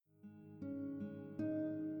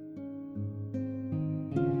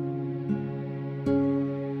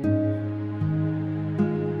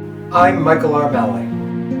I'm Michael R. Malley,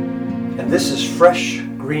 and this is Fresh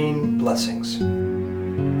Green Blessings,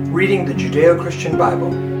 reading the Judeo-Christian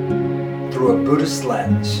Bible through a Buddhist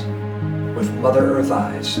lens with Mother Earth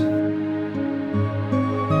eyes.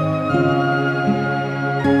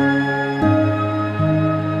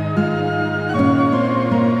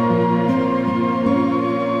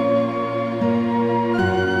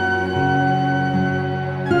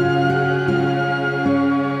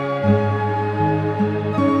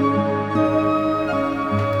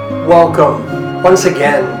 Welcome once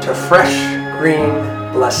again to Fresh Green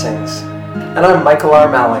Blessings. And I'm Michael R.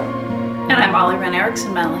 Malley. And I'm Ollie Wren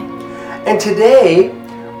Erickson Malley. And today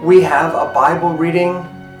we have a Bible reading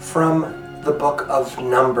from the book of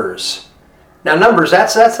Numbers. Now Numbers,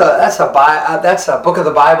 that's a book of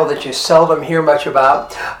the Bible that you seldom hear much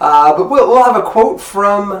about. But we'll have a quote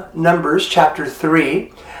from Numbers chapter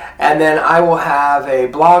 3, and then I will have a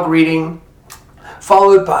blog reading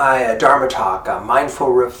followed by a Dharma talk, a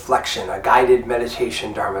mindful reflection, a guided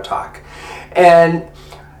meditation Dharma talk. And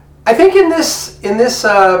I think in this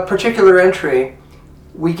particular entry,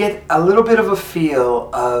 we get a little bit of a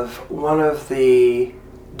feel of one of the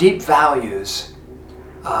deep values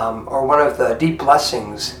or one of the deep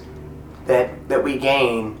blessings that we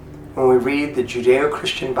gain when we read the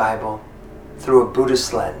Judeo-Christian Bible through a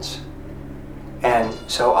Buddhist lens. And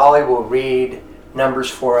so Ollie will read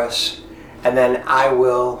Numbers for us, and then I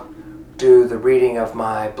will do the reading of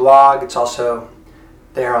my blog. It's also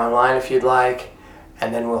there online if you'd like.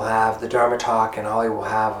 And then we'll have the Dharma talk, and Ollie will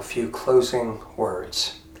have a few closing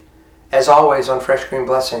words. As always on Fresh Green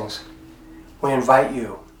Blessings, we invite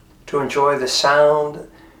you to enjoy the sound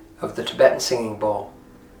of the Tibetan singing bowl,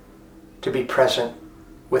 to be present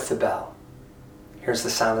with the bell. Here's the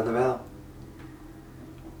sound of the bell.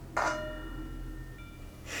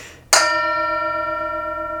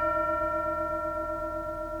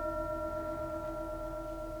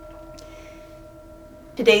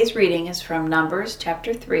 Today's reading is from Numbers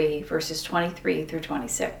chapter 3, verses 23 through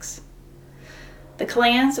 26. The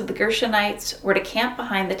clans of the Gershonites were to camp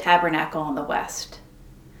behind the tabernacle in the west,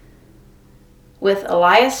 with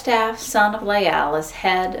Eliasaph, son of Lael, as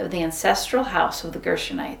head of the ancestral house of the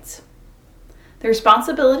Gershonites. The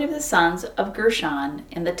responsibility of the sons of Gershon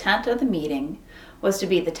in the tent of the meeting was to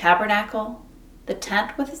be the tabernacle, the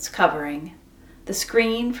tent with its covering, the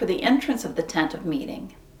screen for the entrance of the tent of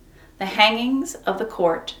meeting, the hangings of the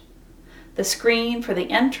court, the screen for the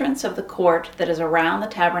entrance of the court that is around the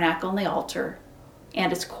tabernacle and the altar,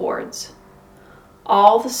 and its cords,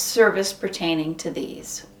 all the service pertaining to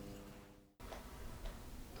these.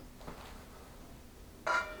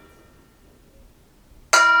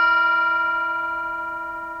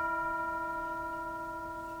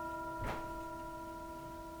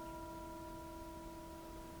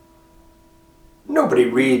 Nobody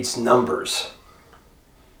reads Numbers.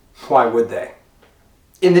 Why would they?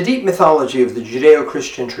 In the deep mythology of the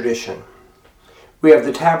Judeo-Christian tradition, we have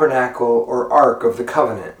the tabernacle or Ark of the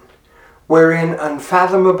Covenant, wherein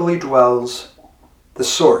unfathomably dwells the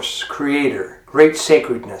source, creator, great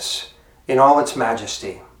sacredness in all its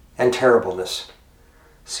majesty and terribleness.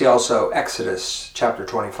 See also Exodus chapter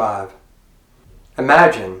 25.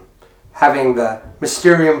 Imagine having the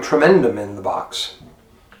Mysterium Tremendum in the box,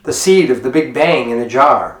 the seed of the Big Bang in a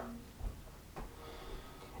jar.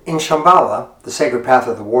 In Shambhala, the sacred path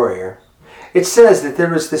of the warrior, it says that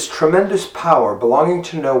there is this tremendous power belonging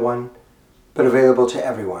to no one, but available to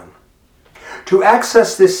everyone. To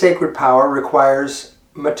access this sacred power requires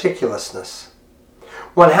meticulousness.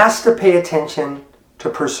 One has to pay attention to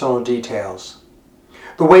personal details.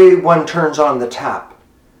 The way one turns on the tap,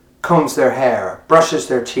 combs their hair, brushes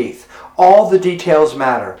their teeth, all the details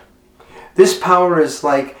matter. This power is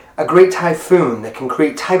like a great typhoon that can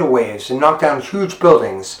create tidal waves and knock down huge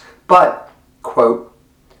buildings, but, quote,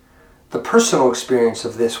 the personal experience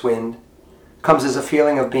of this wind comes as a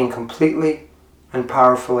feeling of being completely and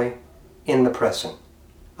powerfully in the present,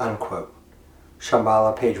 unquote.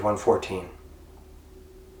 Shambhala, page 114.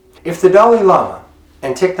 If the Dalai Lama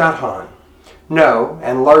and Thich Nhat Hanh know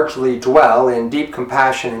and largely dwell in deep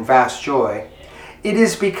compassion and vast joy, it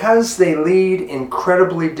is because they lead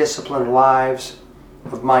incredibly disciplined lives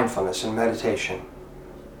of mindfulness and meditation.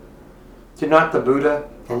 Did not the Buddha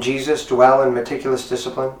and Jesus dwell in meticulous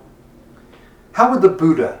discipline? How would the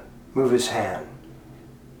Buddha move his hand?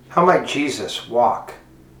 How might Jesus walk?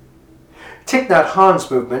 Thich Nhat Hanh's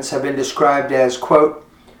movements have been described as, quote,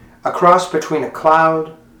 a cross between a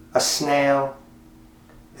cloud, a snail,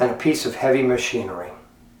 and a piece of heavy machinery.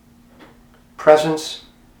 Presence,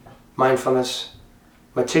 mindfulness,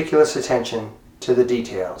 meticulous attention to the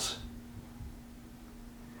details.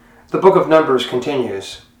 The book of Numbers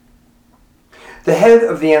continues, The head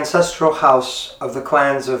of the ancestral house of the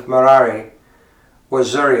clans of Merari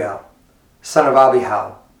was Zuriel, son of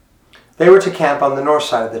Abihal. They were to camp on the north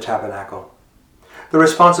side of the tabernacle. The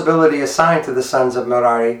responsibility assigned to the sons of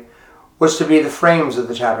Merari was to be the frames of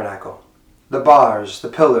the tabernacle, the bars, the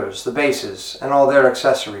pillars, the bases, and all their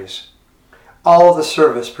accessories, all the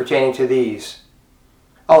service pertaining to these.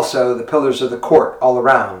 Also the pillars of the court all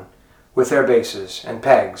around, with their bases and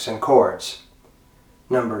pegs and cords.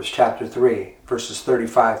 Numbers chapter 3, verses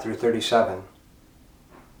 35 through 37.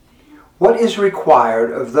 What is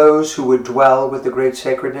required of those who would dwell with the great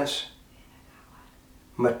sacredness?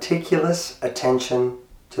 Meticulous attention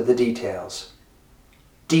to the details.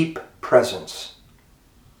 Deep presence.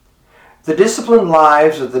 The disciplined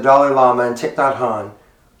lives of the Dalai Lama and Thich Nhat Hanh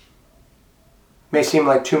may seem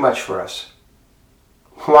like too much for us.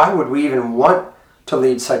 Why would we even want to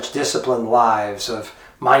lead such disciplined lives of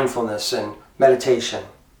mindfulness and meditation?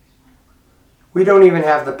 We don't even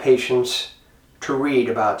have the patience to read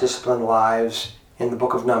about disciplined lives in the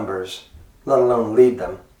book of Numbers, let alone lead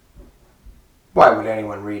them. Why would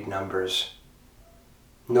anyone read Numbers?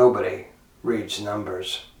 Nobody reads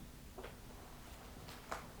Numbers.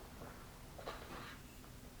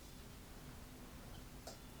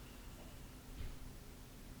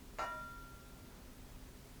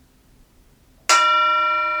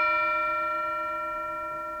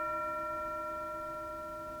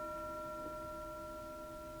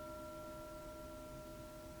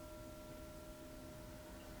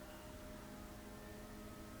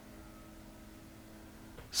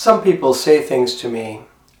 Some people say things to me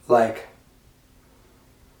like,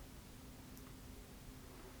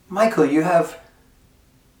 Michael, you have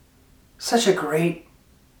such a great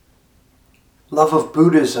love of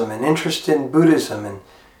Buddhism and interest in Buddhism, and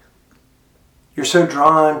you're so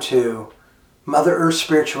drawn to Mother Earth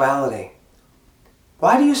spirituality.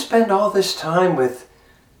 Why do you spend all this time with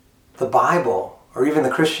the Bible or even the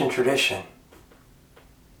Christian tradition?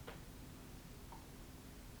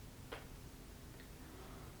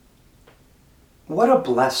 What a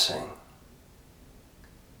blessing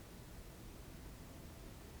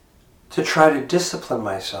to try to discipline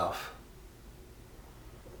myself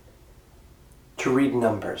to read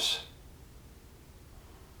Numbers.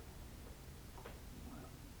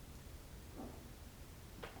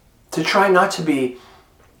 To try not to be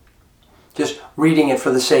just reading it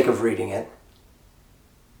for the sake of reading it,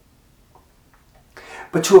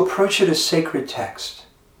 but to approach it as sacred text.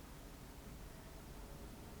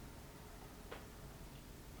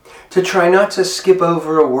 To try not to skip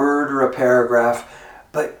over a word or a paragraph,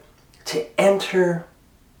 but to enter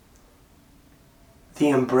the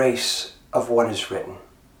embrace of what is written.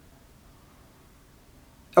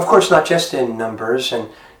 Of course, not just in Numbers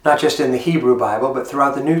and not just in the Hebrew Bible, but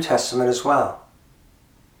throughout the New Testament as well.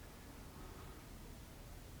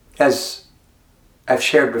 As I've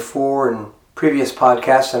shared before in previous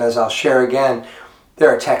podcasts, and as I'll share again, there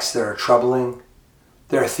are texts that are troubling.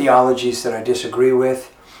 There are theologies that I disagree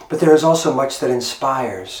with. But there is also much that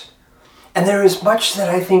inspires. And there is much that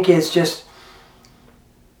I think is just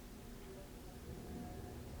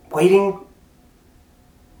waiting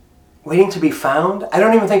to be found. I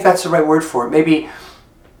don't even think that's the right word for it. Maybe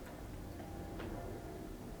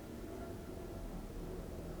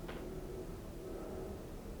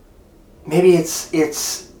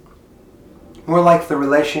it's more like the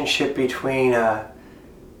relationship between a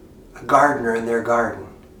gardener and their garden.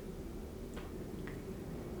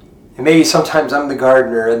 And maybe sometimes I'm the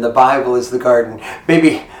gardener and the Bible is the garden.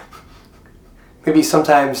 Maybe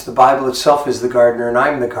sometimes the Bible itself is the gardener and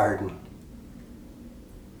I'm the garden.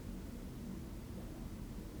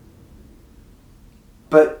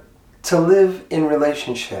 But to live in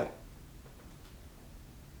relationship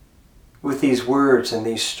with these words and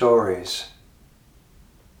these stories,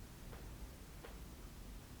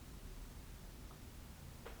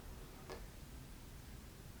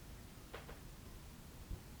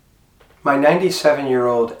 my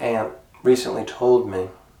 97-year-old aunt recently told me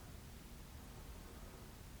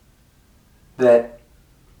that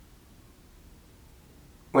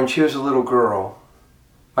when she was a little girl,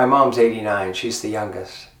 my mom's 89, she's the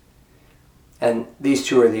youngest, and these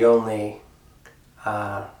two are the only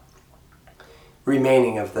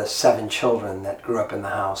remaining of the 7 children that grew up in the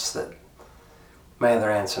house, that my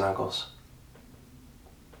other aunts and uncles.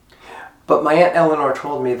 But my Aunt Eleanor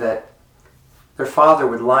told me that their father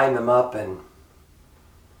would line them up and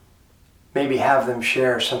maybe have them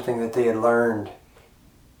share something that they had learned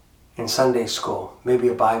in Sunday school, maybe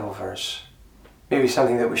a Bible verse, maybe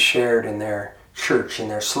something that was shared in their church, in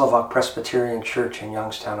their Slovak Presbyterian church in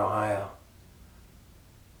Youngstown, Ohio.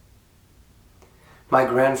 my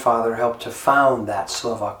grandfather helped to found that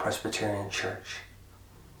Slovak Presbyterian Church.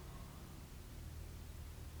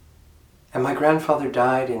 And my grandfather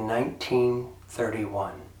died in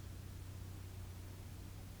 1931.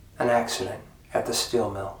 An accident at the steel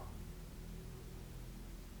mill.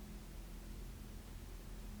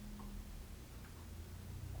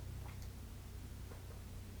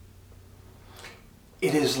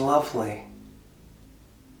 It is lovely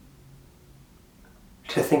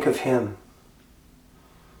to think of him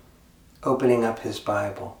opening up his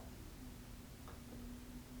Bible,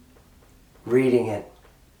 reading it,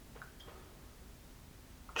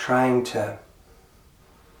 trying to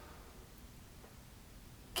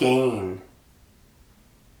gain,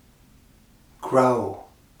 grow,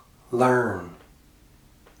 learn,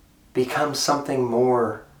 become something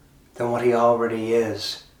more than what he already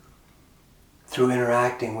is through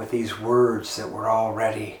interacting with these words that were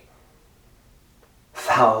already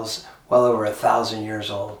well over 1,000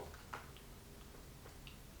 years old.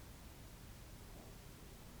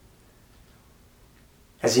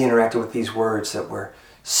 As he interacted with these words that were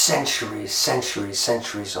centuries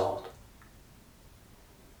old.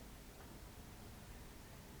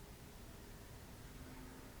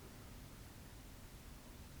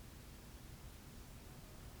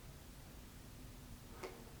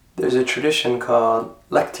 There's a tradition called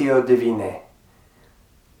Lectio Divinae,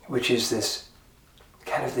 which is this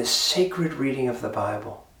kind of this sacred reading of the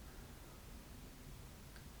Bible.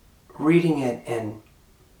 Reading it and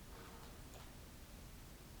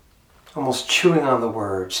almost chewing on the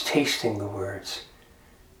words, tasting the words,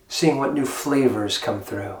 seeing what new flavors come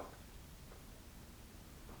through.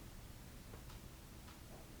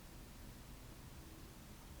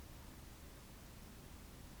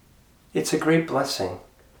 It's a great blessing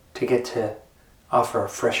to get to offer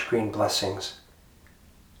fresh green blessings.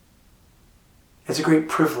 It's a great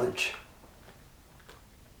privilege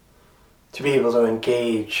to be able to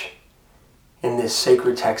engage in this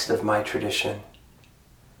sacred text of my tradition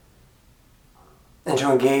and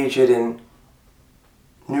to engage it in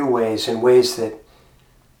new ways, in ways that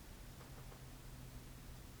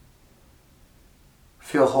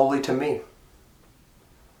feel holy to me.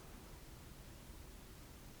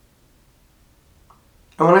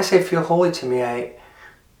 And when I say feel holy to me, I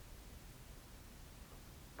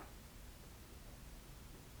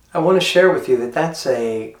want to share with you that that's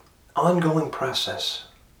an ongoing process.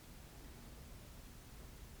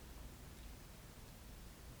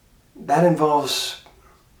 That involves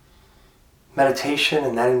meditation,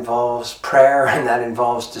 and that involves prayer, and that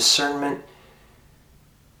involves discernment,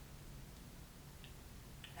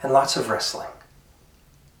 and lots of wrestling.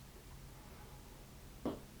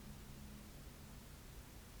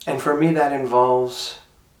 And for me, that involves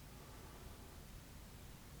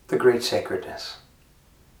the great sacredness.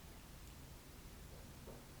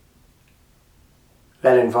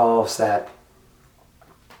 That involves that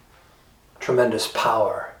tremendous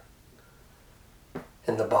power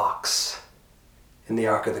in the box, in the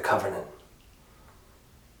Ark of the Covenant.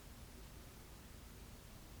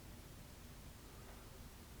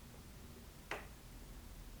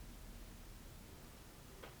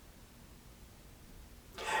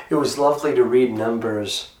 It was lovely to read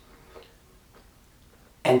Numbers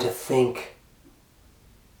and to think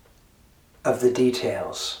of the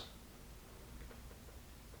details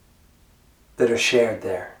that are shared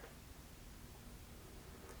there.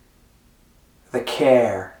 The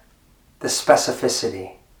care, the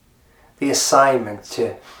specificity, the assignment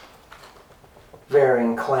to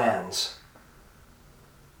varying clans.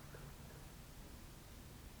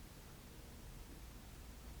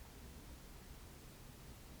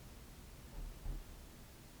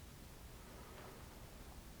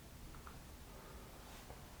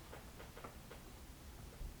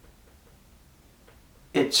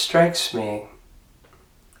 It strikes me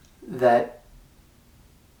that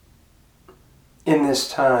in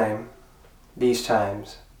this time, these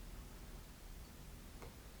times,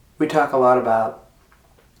 we talk a lot about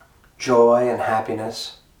joy and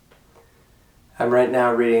happiness. I'm right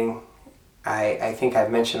now reading, I think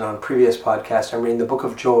I've mentioned on previous podcasts, I'm reading the Book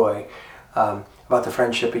of Joy, about the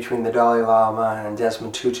friendship between the Dalai Lama and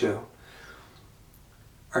Desmond Tutu,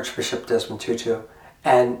 Archbishop Desmond Tutu.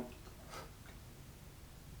 And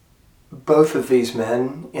both of these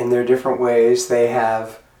men, in their different ways, they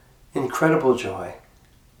have incredible joy.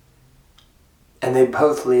 And they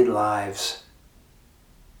both lead lives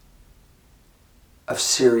of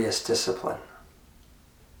serious discipline.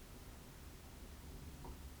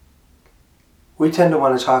 We tend to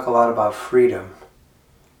want to talk a lot about freedom.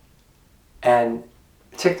 And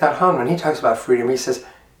Thich Nhat Hanh, when he talks about freedom, he says,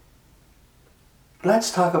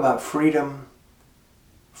 let's talk about freedom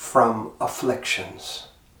from afflictions.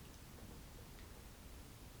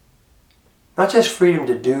 Not just freedom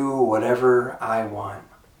to do whatever I want,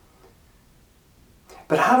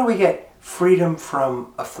 but how do we get freedom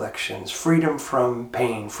from afflictions, freedom from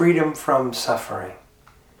pain, freedom from suffering?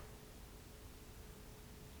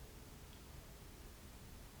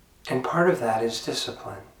 And part of that is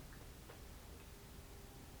discipline.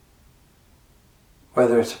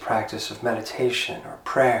 Whether it's a practice of meditation or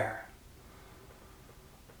prayer,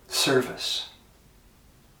 service,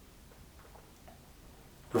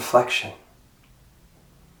 reflection,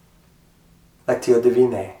 Lectio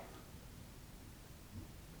Divinae,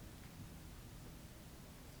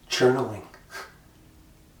 journaling,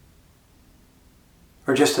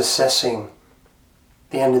 or just assessing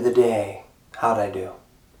the end of the day, how'd I do?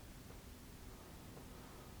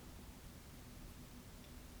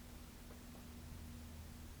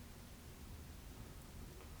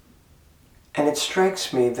 And it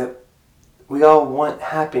strikes me that we all want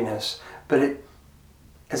happiness, but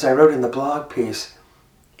as I wrote in the blog piece,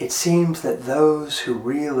 it seems that those who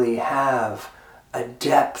really have a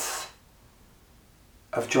depth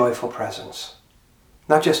of joyful presence,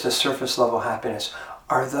 not just a surface level happiness,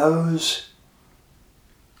 are those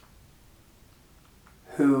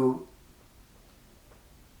who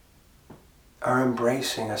are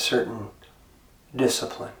embracing a certain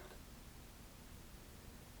discipline.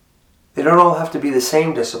 They don't all have to be the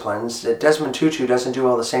same disciplines. Desmond Tutu doesn't do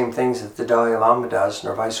all the same things that the Dalai Lama does,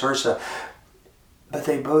 nor vice versa. But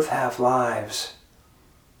they both have lives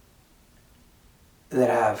that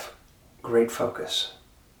have great focus.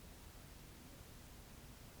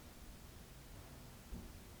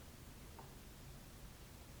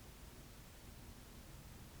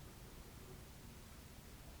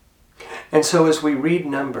 And so as we read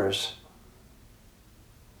Numbers,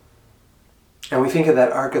 and we think of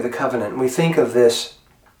that Ark of the Covenant, and we think of this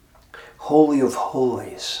Holy of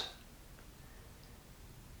Holies,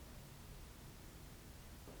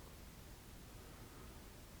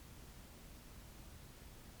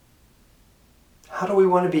 how do we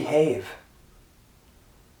want to behave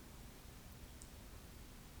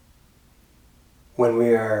when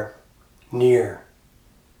we are near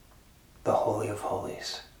the Holy of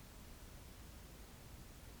Holies?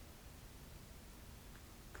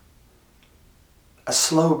 A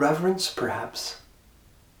slow reverence, perhaps.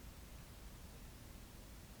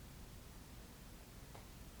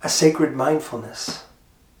 A sacred mindfulness.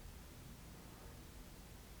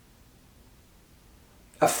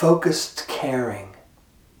 A focused caring.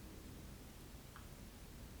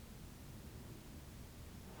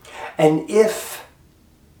 And if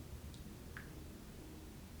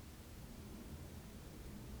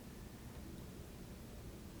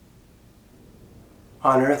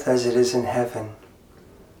on earth as it is in heaven,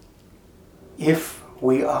 if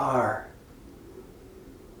we are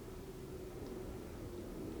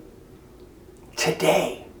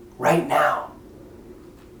today, right now,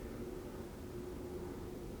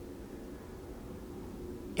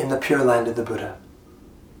 in the Pure Land of the Buddha,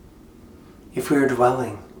 if we are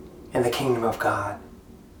dwelling in the kingdom of God,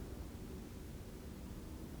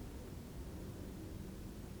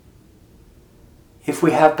 if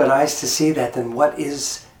we have but eyes to see that, then what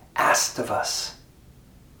is asked of us?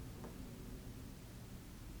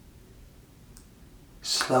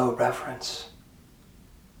 Slow reverence.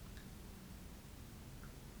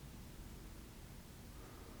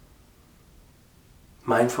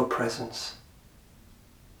 Mindful presence.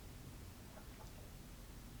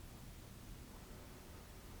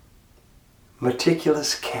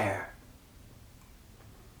 Meticulous care.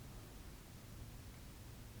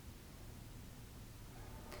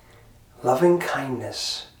 Loving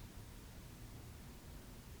kindness.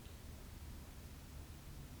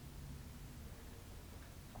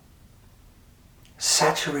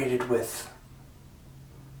 Saturated with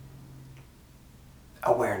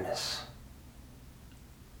awareness.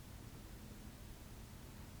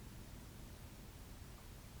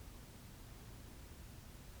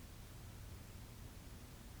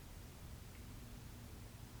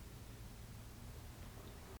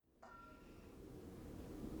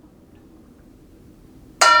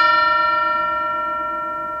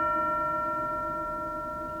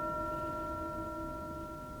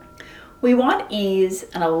 We want ease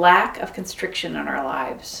and a lack of constriction in our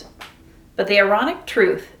lives. But the ironic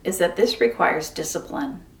truth is that this requires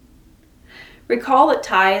discipline. Recall that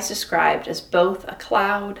Tai is described as both a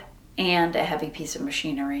cloud and a heavy piece of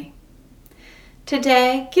machinery.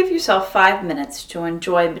 Today, give yourself 5 minutes to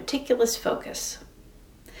enjoy meticulous focus.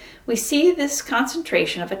 We see this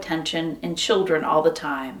concentration of attention in children all the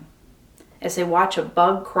time, as they watch a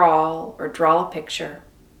bug crawl or draw a picture.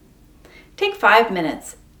 Take 5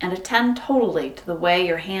 minutes and attend totally to the way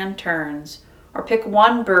your hand turns, or pick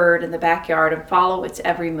one bird in the backyard and follow its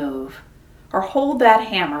every move, or hold that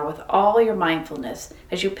hammer with all your mindfulness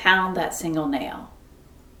as you pound that single nail.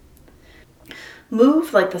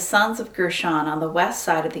 Move like the sons of Gershon on the west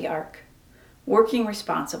side of the ark, working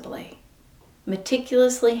responsibly,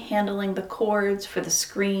 meticulously handling the cords for the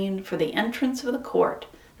screen for the entrance of the court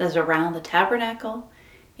that is around the tabernacle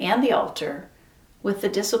and the altar, with the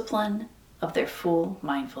discipline of their full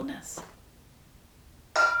mindfulness.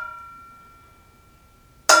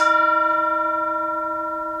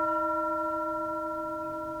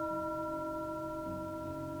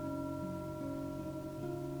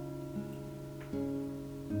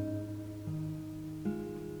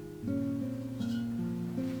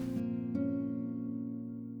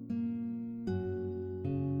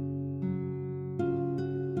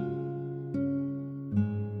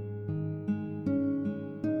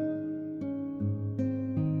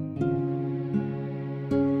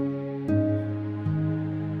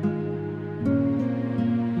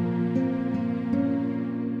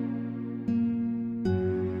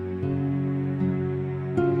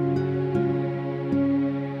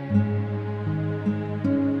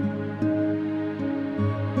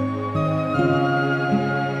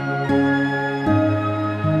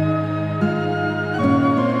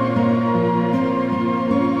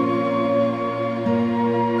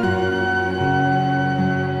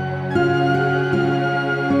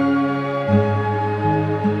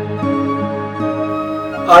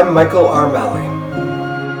 I'm Michael R. Malley,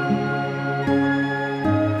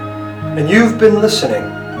 and you've been listening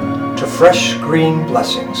to Fresh Green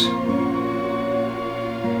Blessings,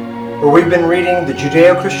 where we've been reading the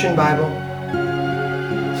Judeo-Christian Bible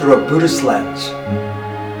through a Buddhist lens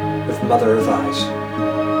with Mother Earth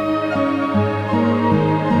eyes.